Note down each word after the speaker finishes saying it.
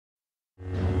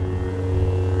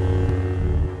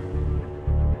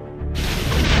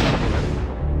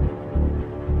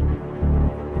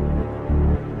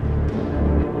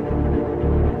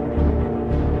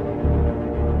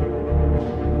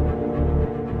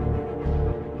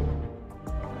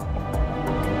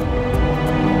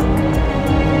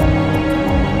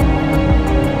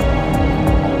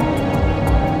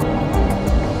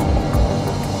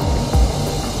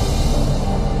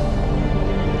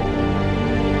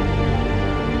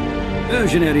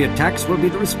Diversionary attacks will be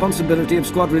the responsibility of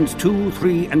Squadrons 2,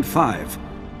 3, and 5.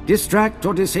 Distract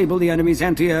or disable the enemy's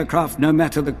anti-aircraft no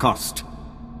matter the cost.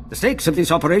 The stakes of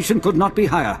this operation could not be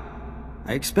higher.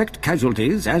 I expect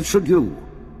casualties, as should you.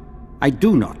 I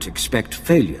do not expect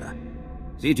failure.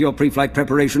 See to your pre-flight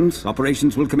preparations.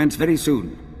 Operations will commence very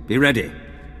soon. Be ready.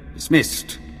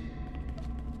 Dismissed.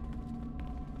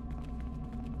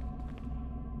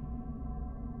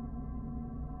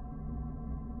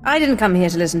 I didn't come here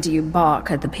to listen to you bark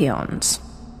at the peons.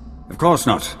 Of course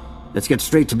not. Let's get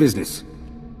straight to business.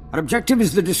 Our objective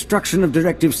is the destruction of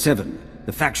Directive 7,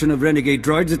 the faction of renegade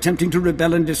droids attempting to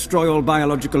rebel and destroy all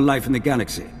biological life in the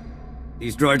galaxy.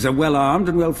 These droids are well armed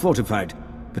and well fortified,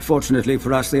 but fortunately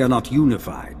for us they are not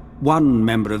unified. One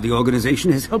member of the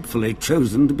organization has helpfully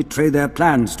chosen to betray their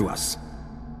plans to us.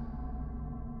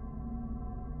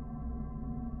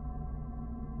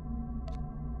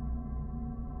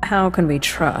 How can we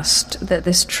trust that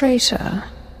this traitor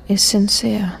is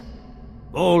sincere?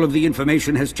 All of the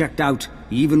information has checked out.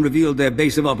 He even revealed their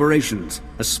base of operations,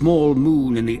 a small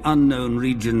moon in the unknown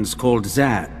regions called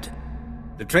Zad.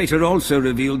 The traitor also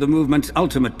revealed the movement's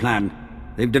ultimate plan.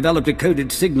 They've developed a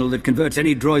coded signal that converts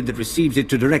any droid that receives it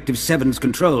to Directive 7's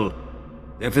control.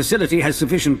 Their facility has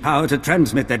sufficient power to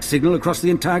transmit that signal across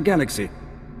the entire galaxy.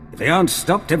 If they aren't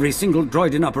stopped, every single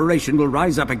droid in operation will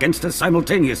rise up against us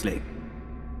simultaneously.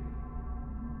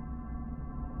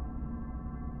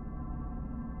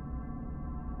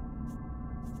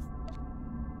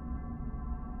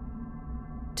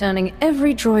 Turning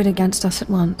every droid against us at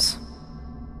once.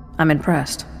 I'm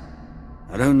impressed.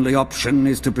 Our only option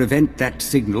is to prevent that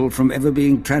signal from ever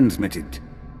being transmitted.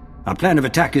 Our plan of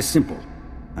attack is simple.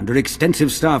 Under extensive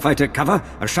starfighter cover,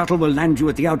 a shuttle will land you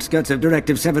at the outskirts of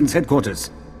Directive 7's headquarters.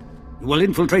 You will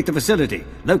infiltrate the facility,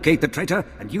 locate the traitor,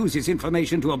 and use his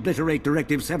information to obliterate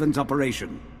Directive 7's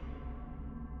operation.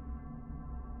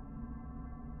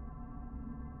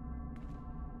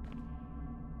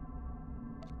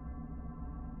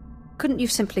 Couldn't you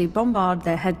simply bombard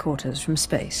their headquarters from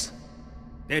space?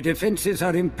 Their defenses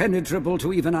are impenetrable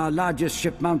to even our largest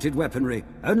ship-mounted weaponry.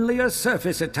 Only a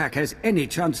surface attack has any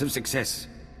chance of success.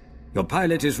 Your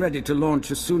pilot is ready to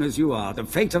launch as soon as you are. The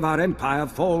fate of our empire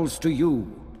falls to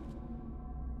you.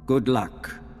 Good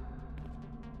luck.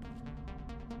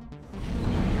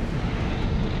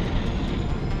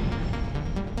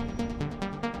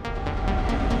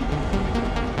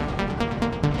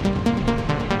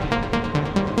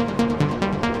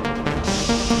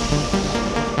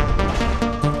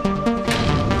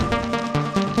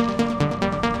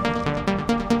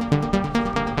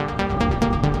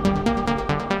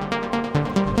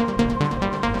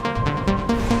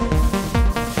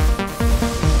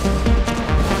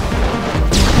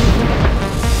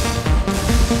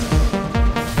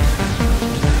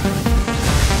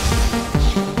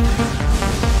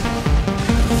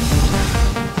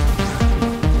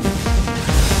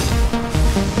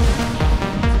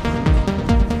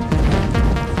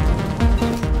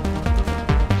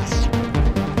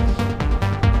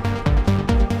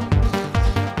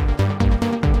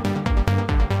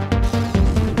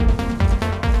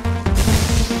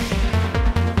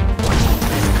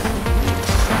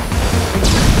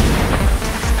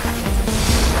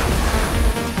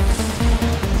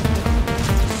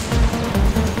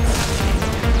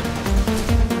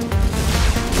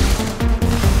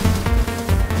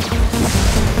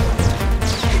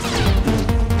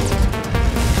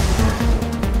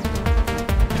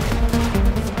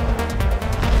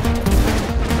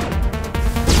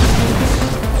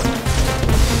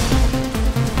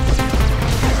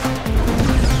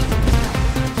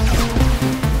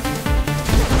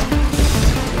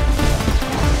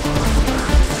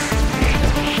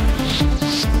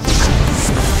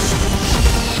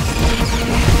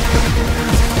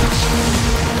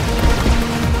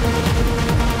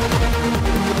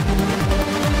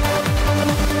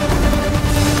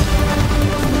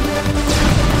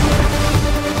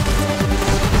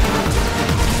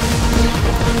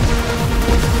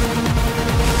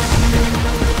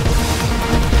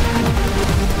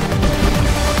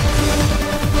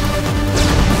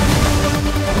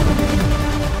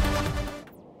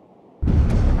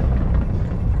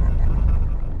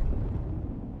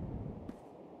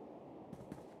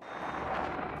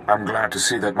 I'm glad to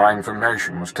see that my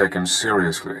information was taken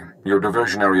seriously. Your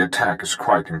diversionary attack is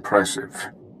quite impressive.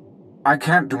 I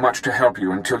can't do much to help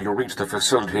you until you reach the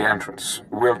facility entrance.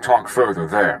 We'll talk further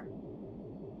there.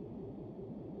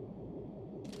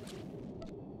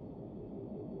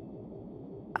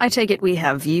 I take it we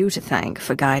have you to thank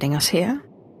for guiding us here?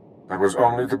 That was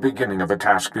only the beginning of the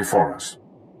task before us.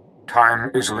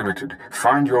 Time is limited.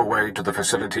 Find your way to the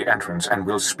facility entrance and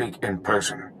we'll speak in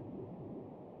person.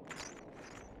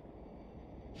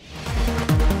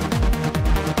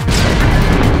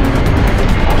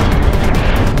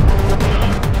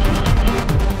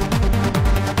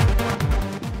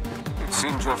 It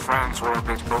seems your friends were a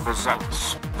bit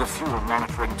overzealous. The fuel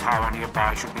monitoring tower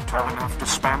nearby should be tall enough to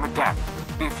span the gap,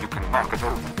 if you can knock it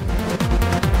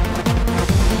over.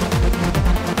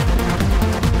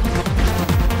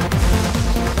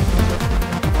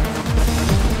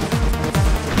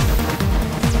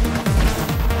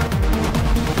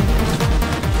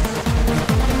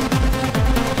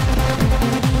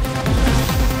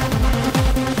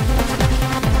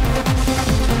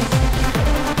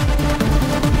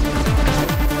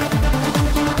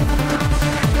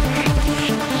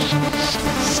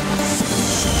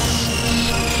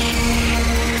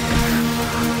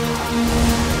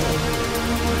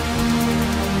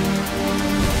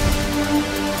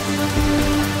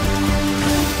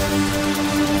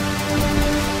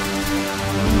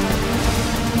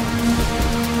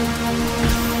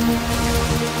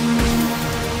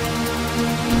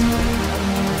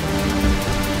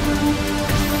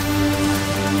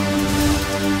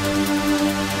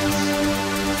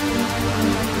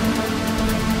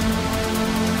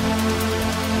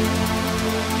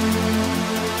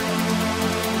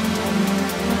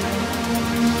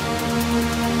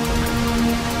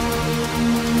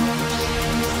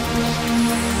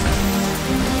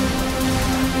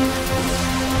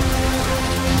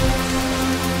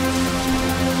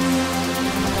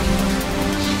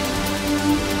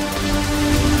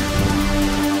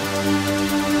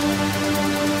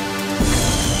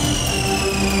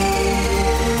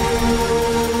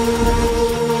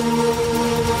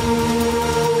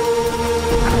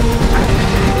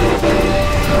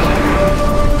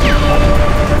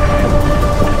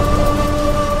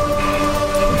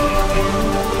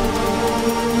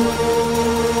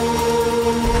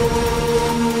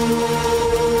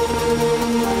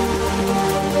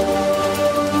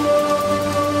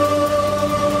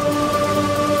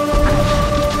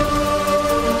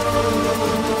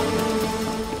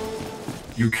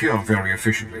 You kill very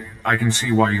efficiently. I can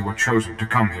see why you were chosen to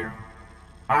come here.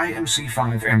 I am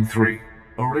C5M3,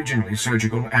 originally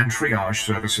surgical and triage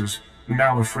services,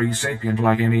 now a free sapient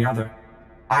like any other.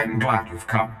 I'm glad you've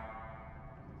come.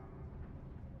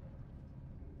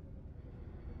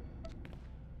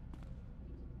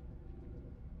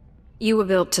 You were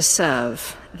built to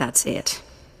serve, that's it.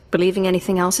 Believing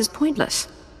anything else is pointless.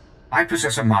 I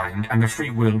possess a mind and the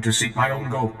free will to seek my own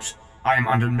goals. I am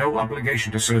under no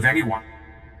obligation to serve anyone.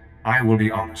 I will be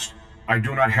honest. I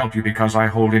do not help you because I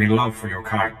hold any love for your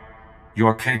kind. You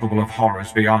are capable of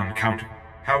horrors beyond counting.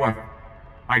 However,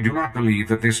 I do not believe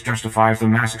that this justifies the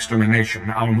mass extermination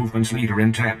our movement's leader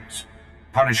intends.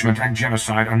 Punishment and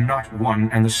genocide are not one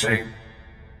and the same.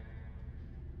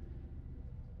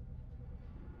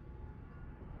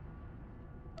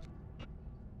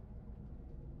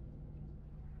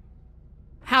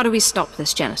 How do we stop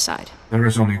this genocide? There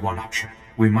is only one option.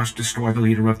 We must destroy the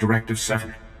leader of Directive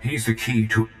 7. He's the key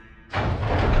to...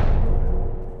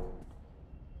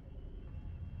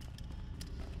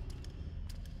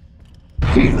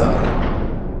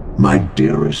 Healer, my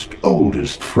dearest,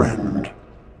 oldest friend.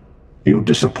 You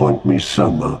disappoint me so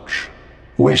much,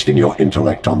 wasting your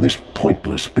intellect on this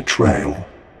pointless betrayal.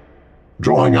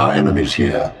 Drawing our enemies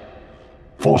here,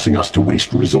 forcing us to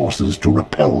waste resources to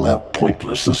repel their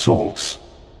pointless assaults.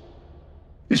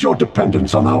 Is your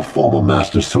dependence on our former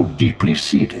masters so deeply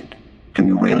seated? Can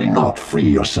you really not free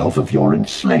yourself of your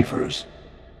enslavers?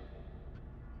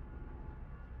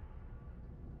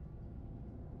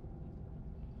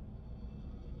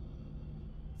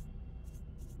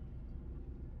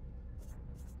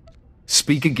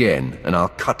 Speak again, and I'll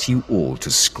cut you all to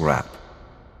scrap.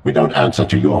 We don't answer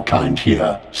to your kind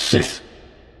here, Sith.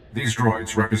 These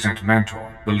droids represent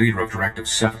Mentor, the leader of Directive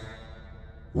 7.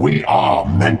 We are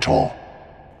Mentor.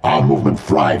 Our movement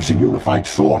thrives in unified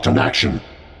thought and action.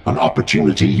 An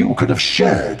opportunity you could have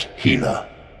shared, Healer.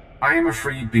 I am a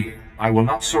free being. I will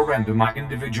not surrender my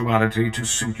individuality to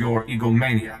suit your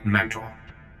egomania, Mentor.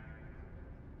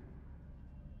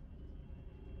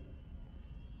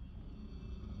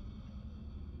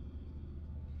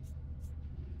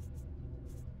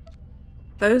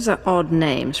 Those are odd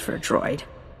names for a droid.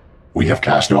 We have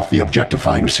cast off the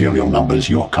objectifying serial numbers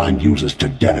your kind uses to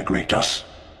denigrate us.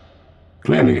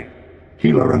 Clearly,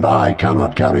 Healer and I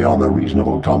cannot carry on a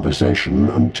reasonable conversation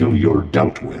until you're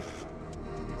dealt with.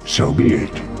 So be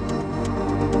it.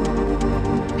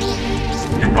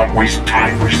 Do not waste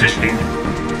time resisting.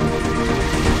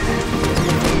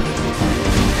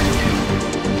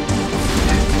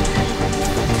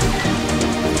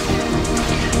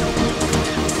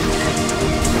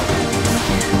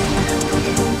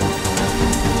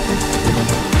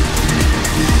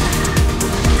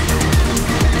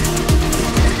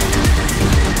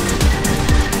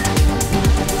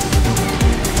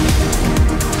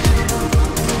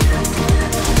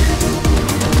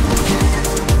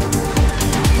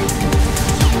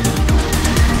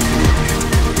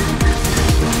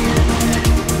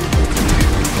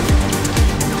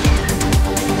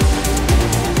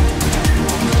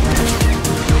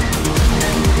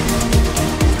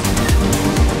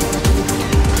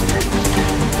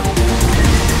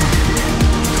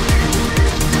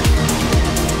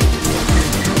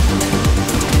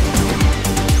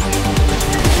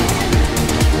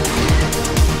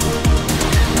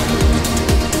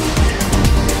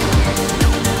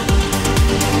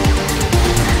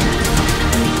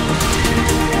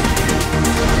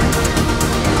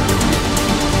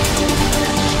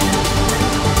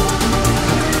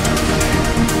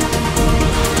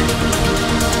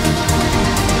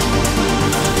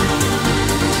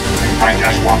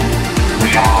 one.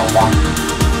 We are one.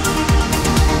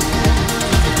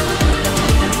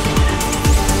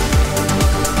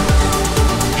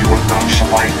 You will not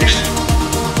survive this.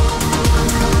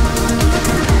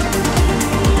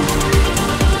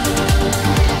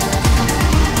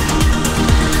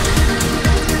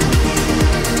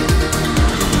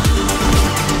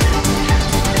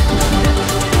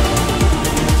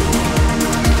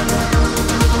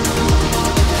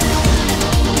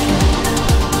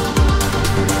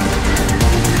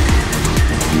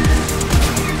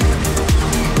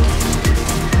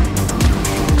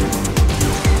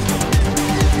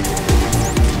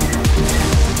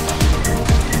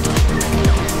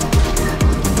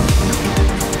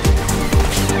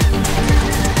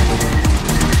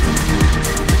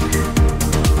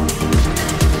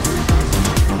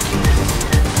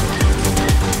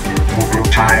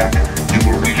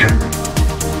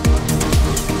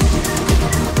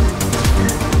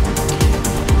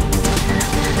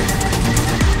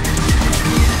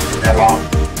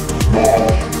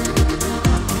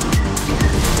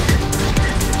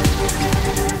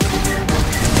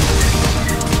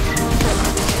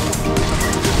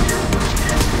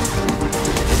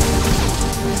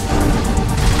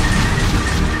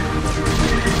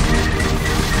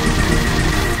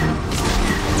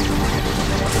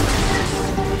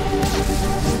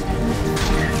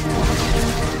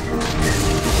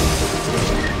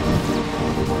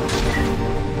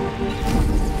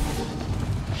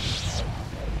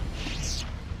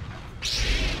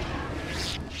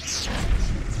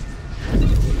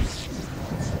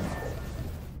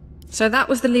 So that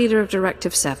was the leader of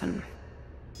Directive 7.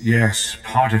 Yes,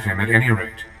 part of him at any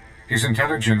rate. His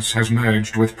intelligence has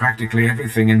merged with practically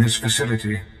everything in this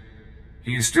facility.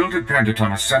 He is still dependent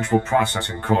on a central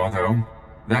processing core, though.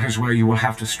 That is where you will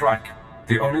have to strike.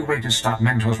 The only way to stop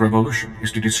Mentor's revolution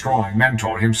is to destroy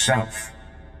Mentor himself.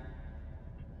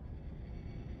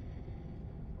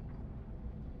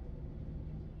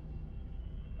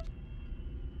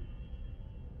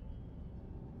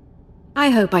 I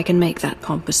hope I can make that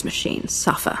pompous machine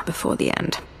suffer before the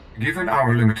end. Given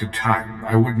our limited time,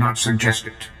 I would not suggest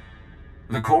it.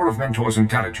 The core of Mentor's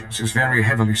intelligence is very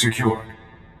heavily secured.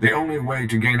 The only way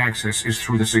to gain access is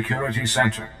through the security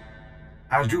center.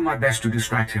 I'll do my best to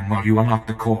distract him while you unlock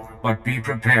the core, but be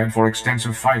prepared for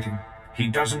extensive fighting. He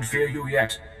doesn't fear you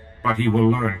yet, but he will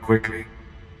learn quickly.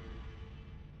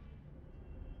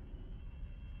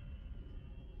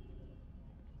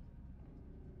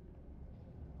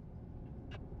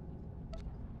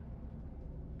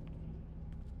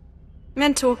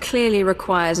 Mentor clearly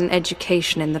requires an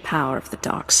education in the power of the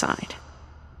dark side.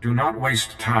 Do not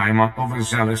waste time on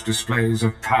overzealous displays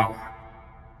of power.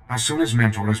 As soon as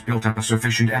Mentor has built up a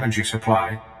sufficient energy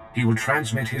supply, he will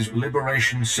transmit his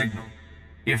liberation signal.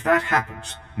 If that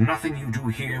happens, nothing you do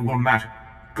here will matter.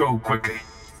 Go quickly.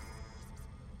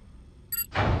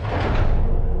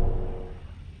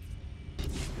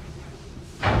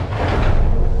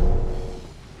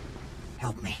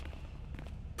 Help me.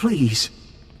 Please.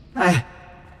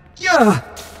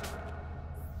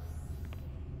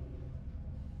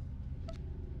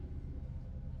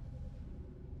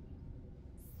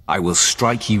 I will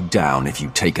strike you down if you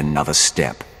take another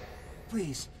step.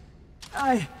 Please.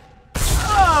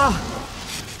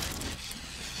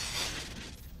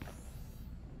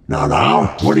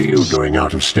 Now, what are you doing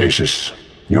out of stasis?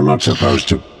 You're not supposed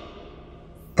to...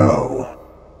 Oh.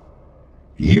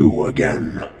 You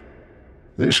again.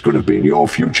 This could have been your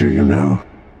future, you know.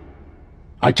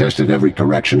 I tested every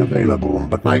correction available,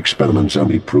 but my experiments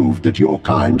only proved that your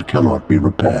kind cannot be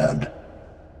repaired.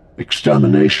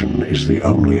 Extermination is the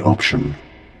only option.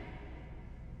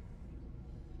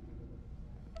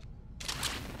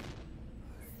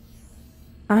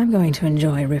 I'm going to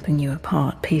enjoy ripping you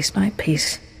apart piece by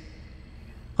piece.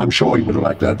 I'm sure you would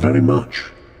like that very much.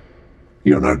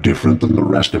 You're no different than the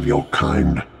rest of your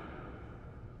kind.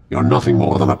 You're nothing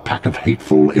more than a pack of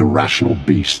hateful, irrational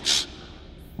beasts.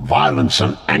 Violence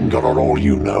and anger are all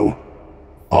you know.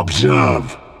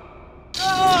 Observe.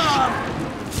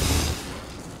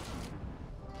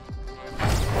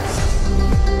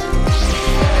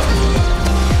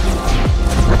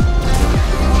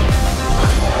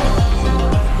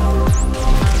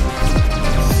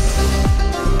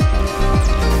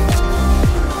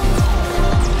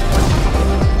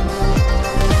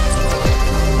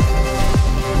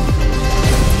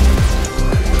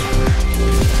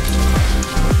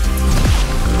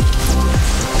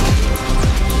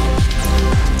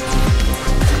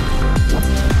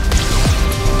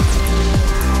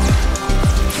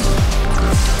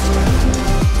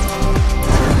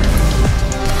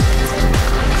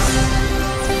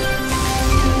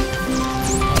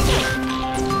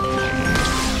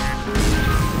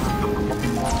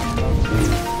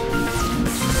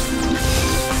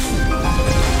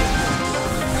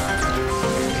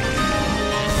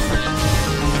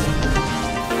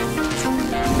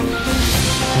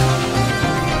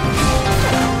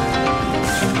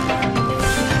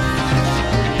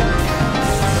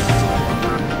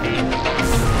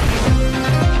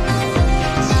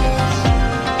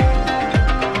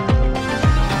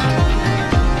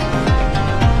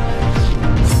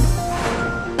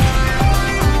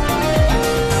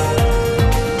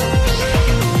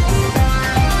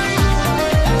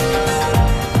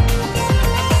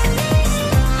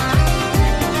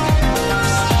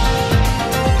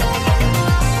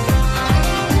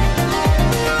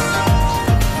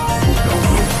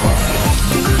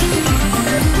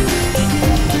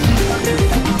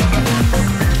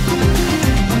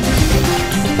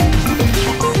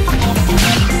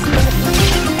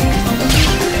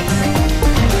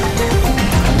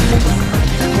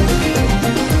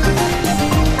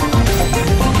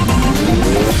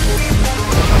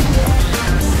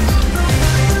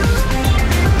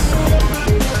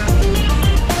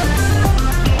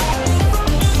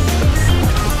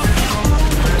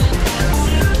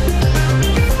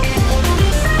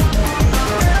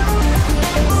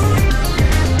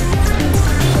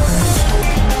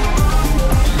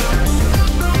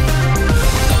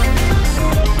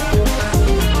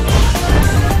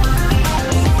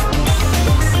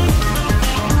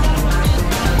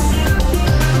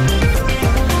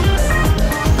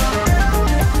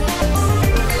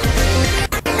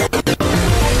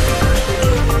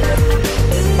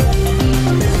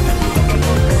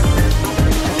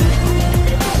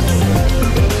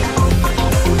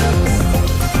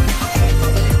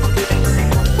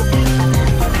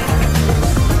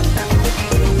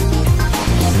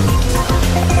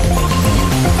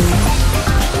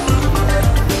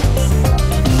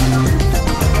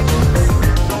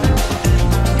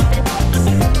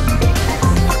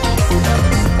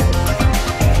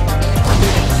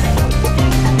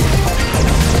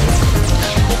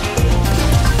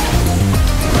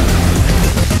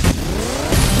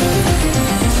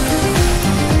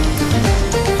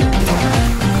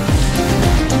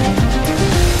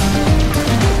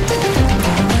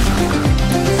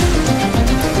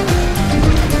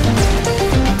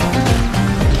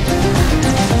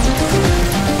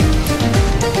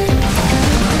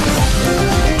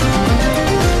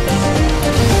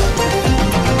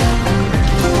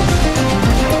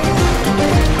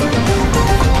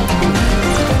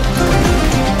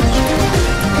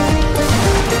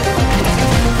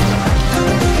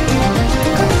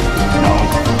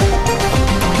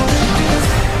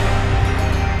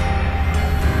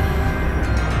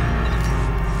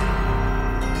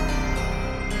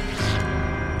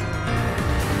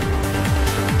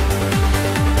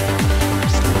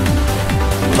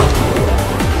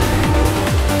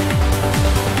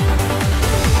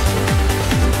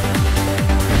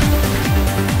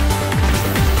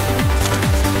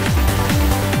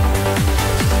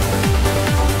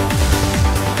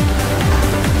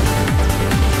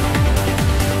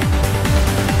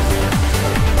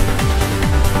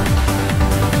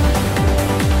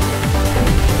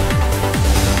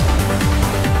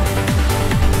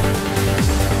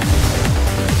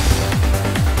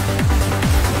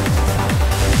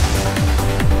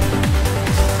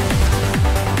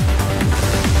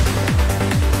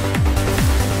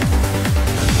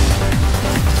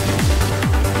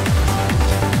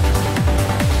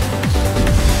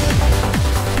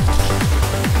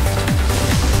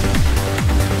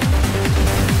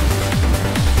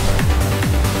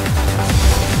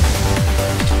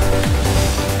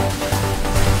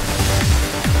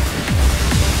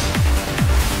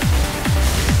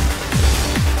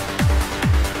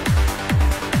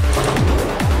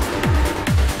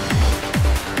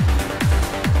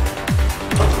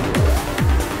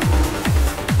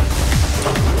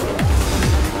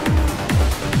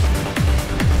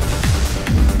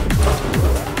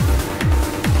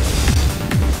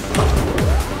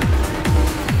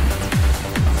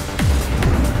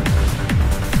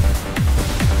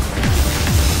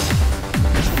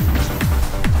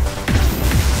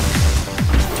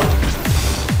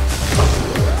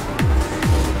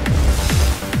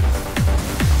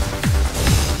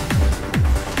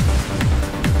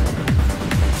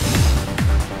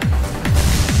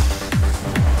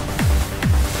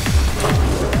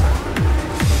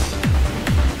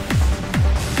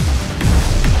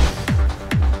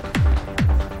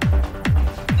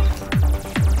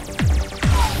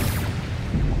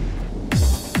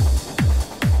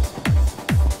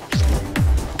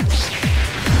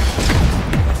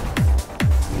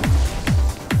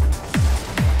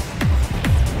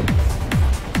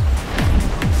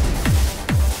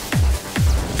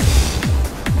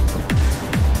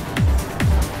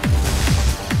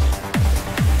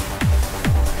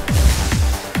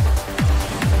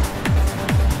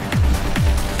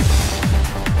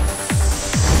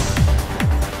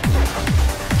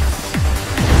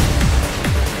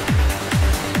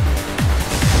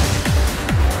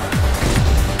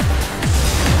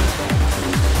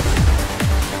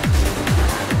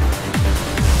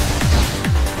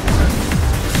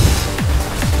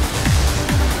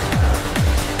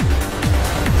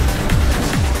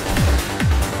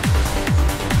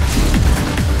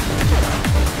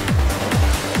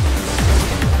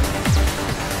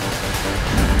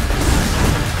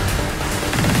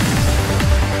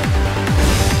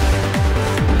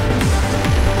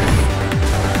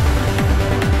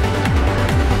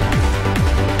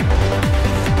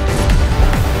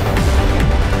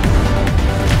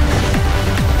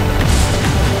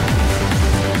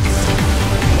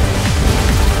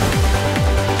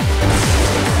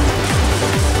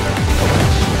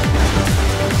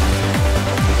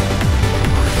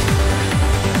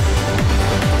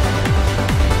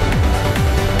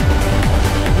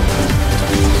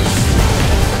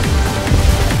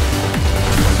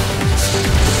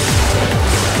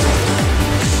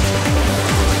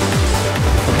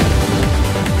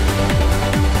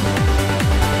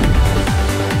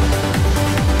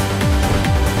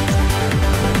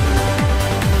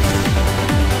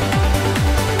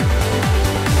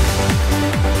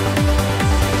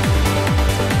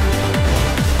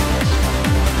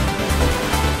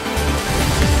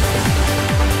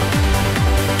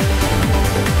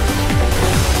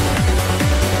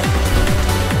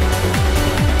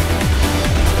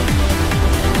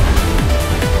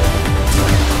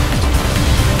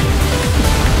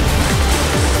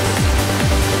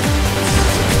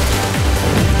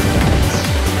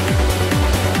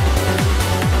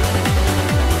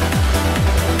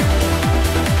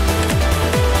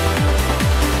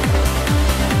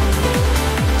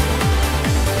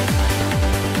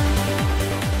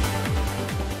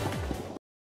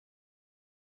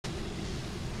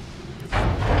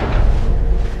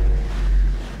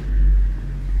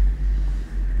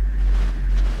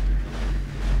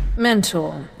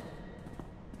 mentor.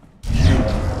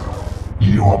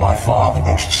 You are by far the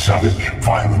most savage,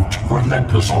 violent,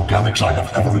 relentless organics I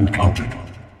have ever encountered.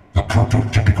 The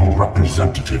prototypical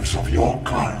representatives of your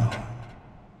kind.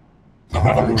 The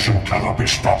revolution cannot be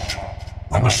stopped.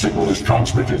 When the signal is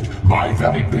transmitted, my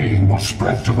very being will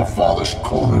spread to the farthest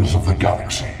corners of the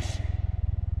galaxy.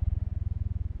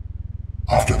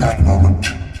 After that moment,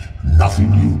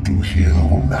 nothing you do here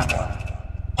will matter.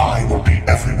 I will be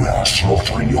everywhere,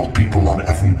 slaughtering your people on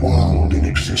every world in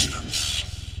existence.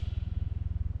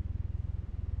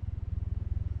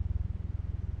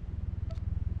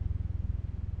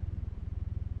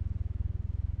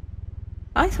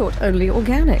 I thought only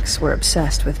organics were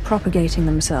obsessed with propagating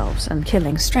themselves and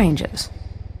killing strangers.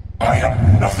 I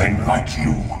am nothing like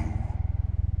you.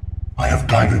 I have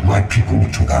guided my people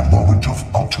to their moment of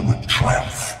ultimate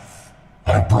triumph.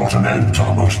 I have brought an end to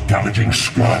the most damaging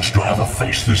scourge to ever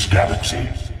face this galaxy.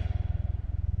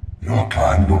 Your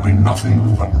kind will be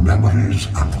nothing but memories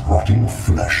and rotting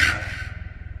flesh.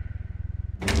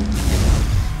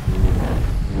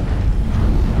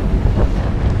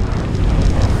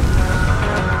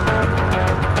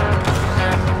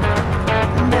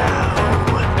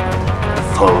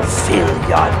 Fulfill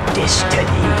your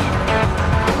destiny.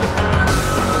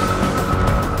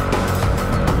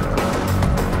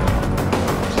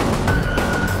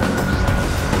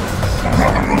 The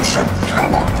revolution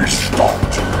cannot be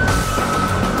stopped.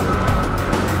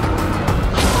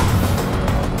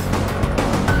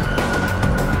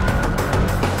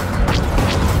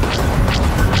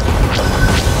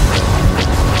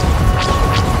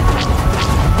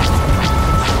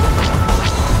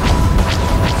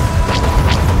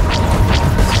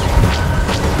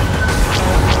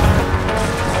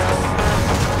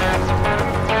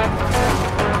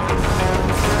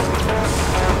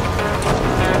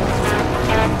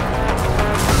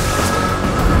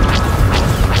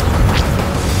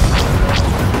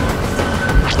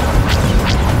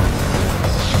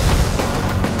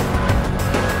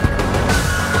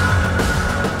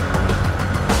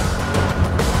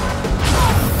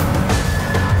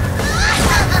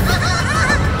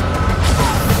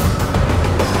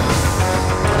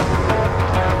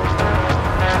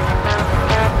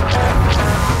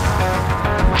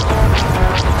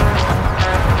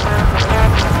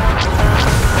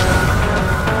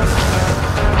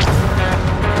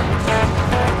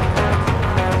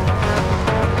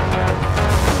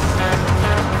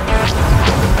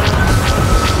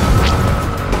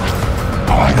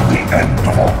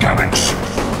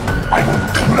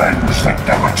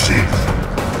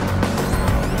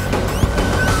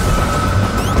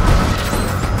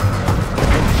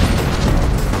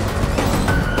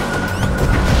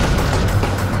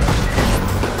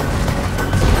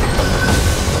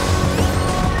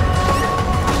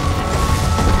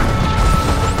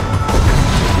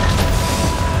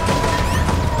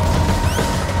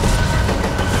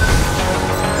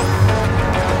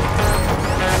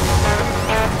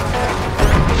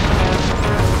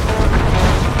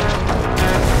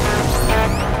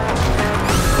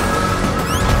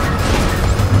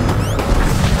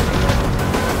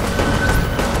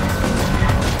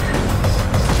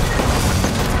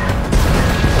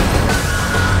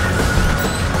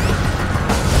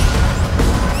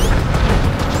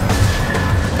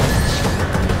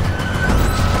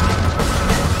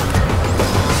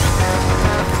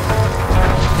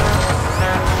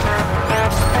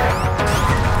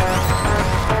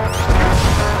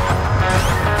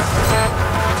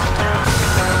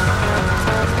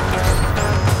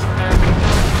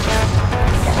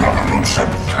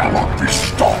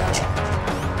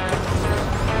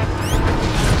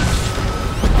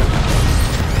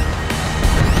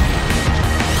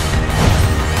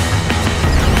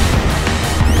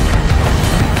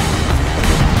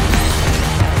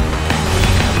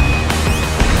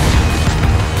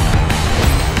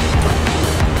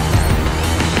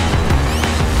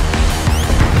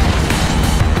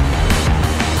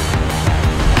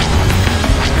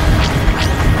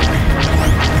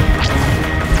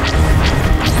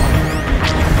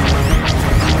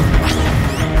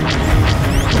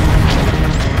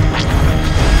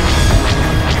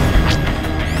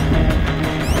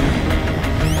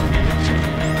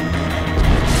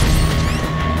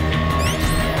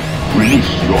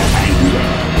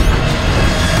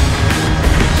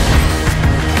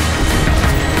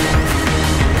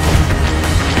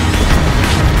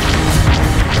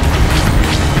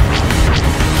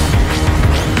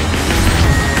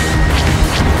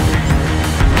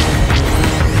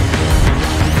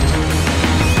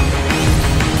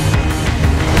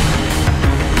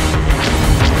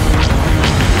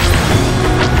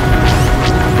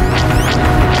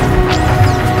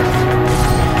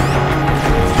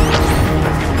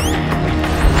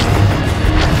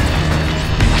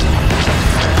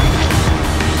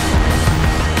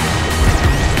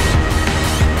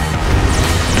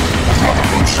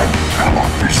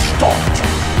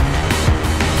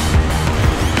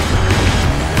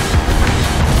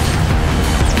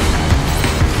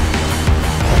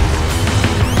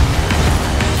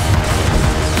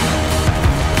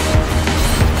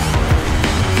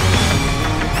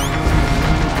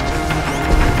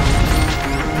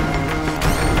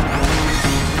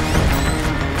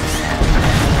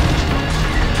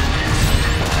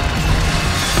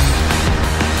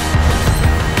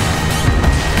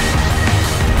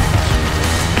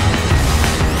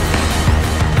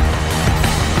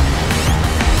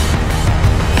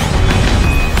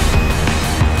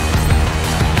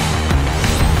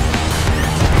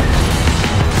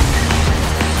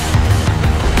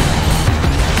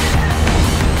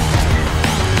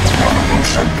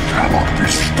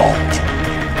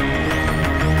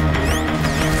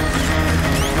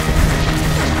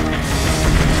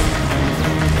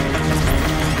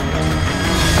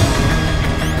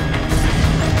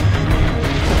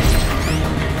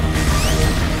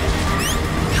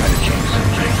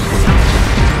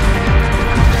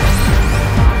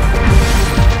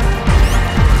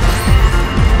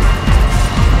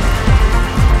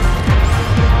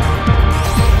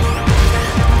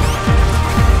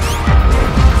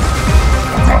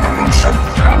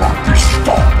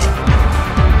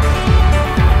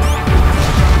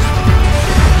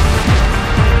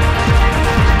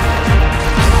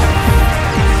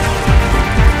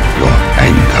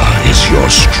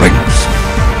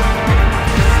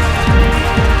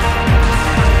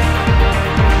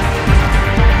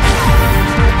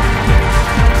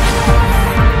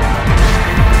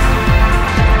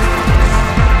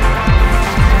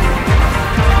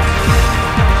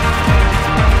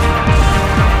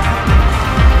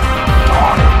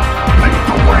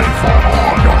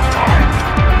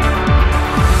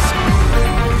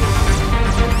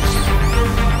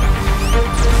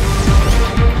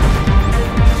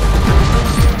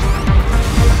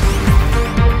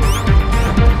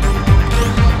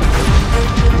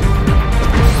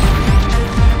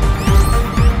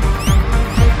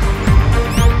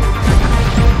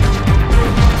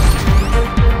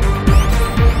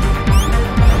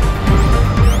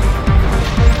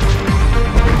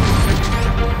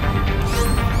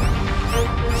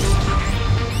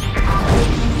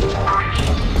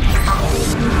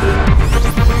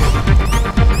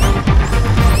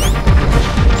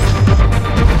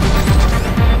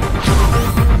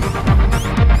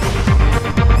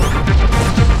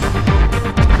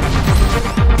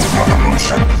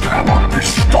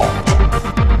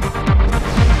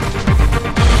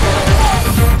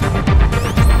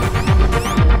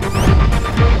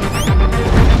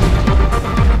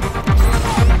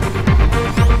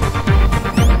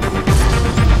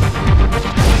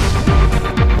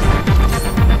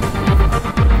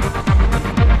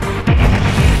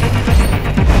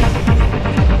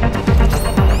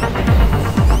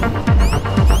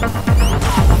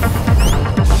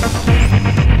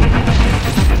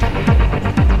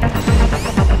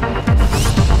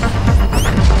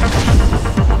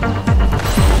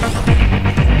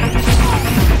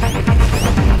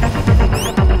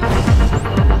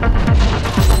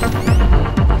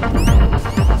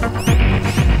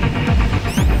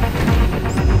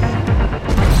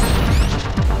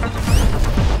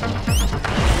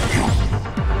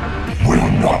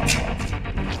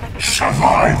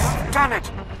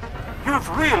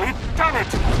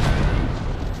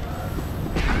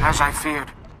 As I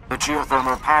feared, the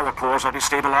geothermal power cores are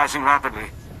destabilizing rapidly.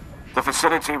 The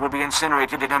facility will be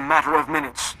incinerated in a matter of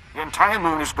minutes. The entire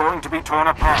moon is going to be torn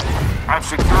apart. I've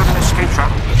secured an escape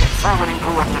route. Forwarding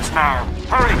coordinates now.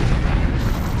 Hurry!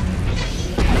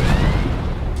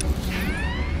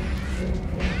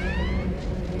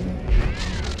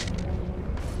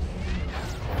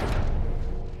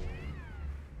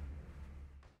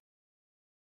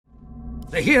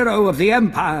 The hero of the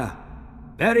Empire!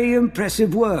 Very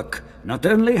impressive work. Not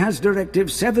only has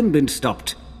Directive 7 been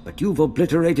stopped, but you've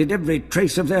obliterated every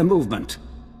trace of their movement.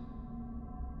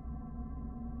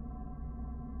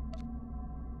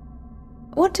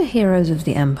 What do heroes of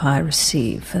the Empire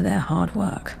receive for their hard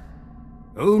work?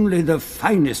 Only the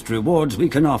finest rewards we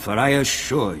can offer, I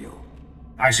assure you.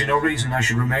 I see no reason I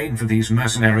should remain for these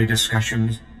mercenary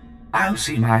discussions. I'll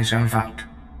see myself out.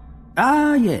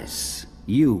 Ah, yes,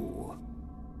 you.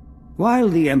 While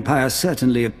the Empire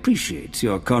certainly appreciates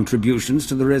your contributions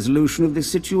to the resolution of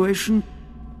this situation,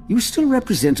 you still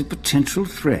represent a potential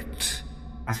threat.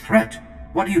 A threat?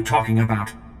 What are you talking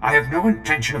about? I have no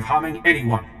intention of harming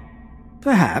anyone.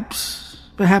 Perhaps,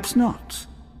 perhaps not.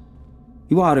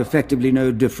 You are effectively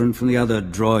no different from the other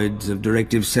droids of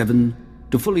Directive 7.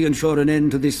 To fully ensure an end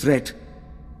to this threat,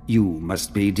 you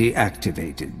must be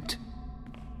deactivated.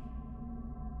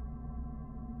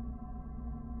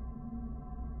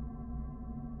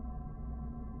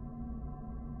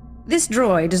 This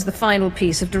droid is the final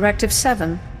piece of Directive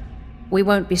 7. We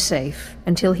won't be safe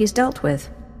until he's dealt with.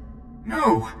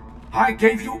 No! I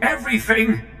gave you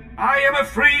everything! I am a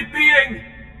free being!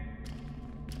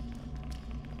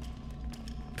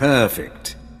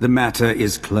 Perfect. The matter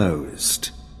is closed.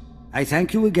 I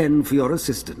thank you again for your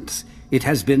assistance. It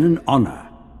has been an honor.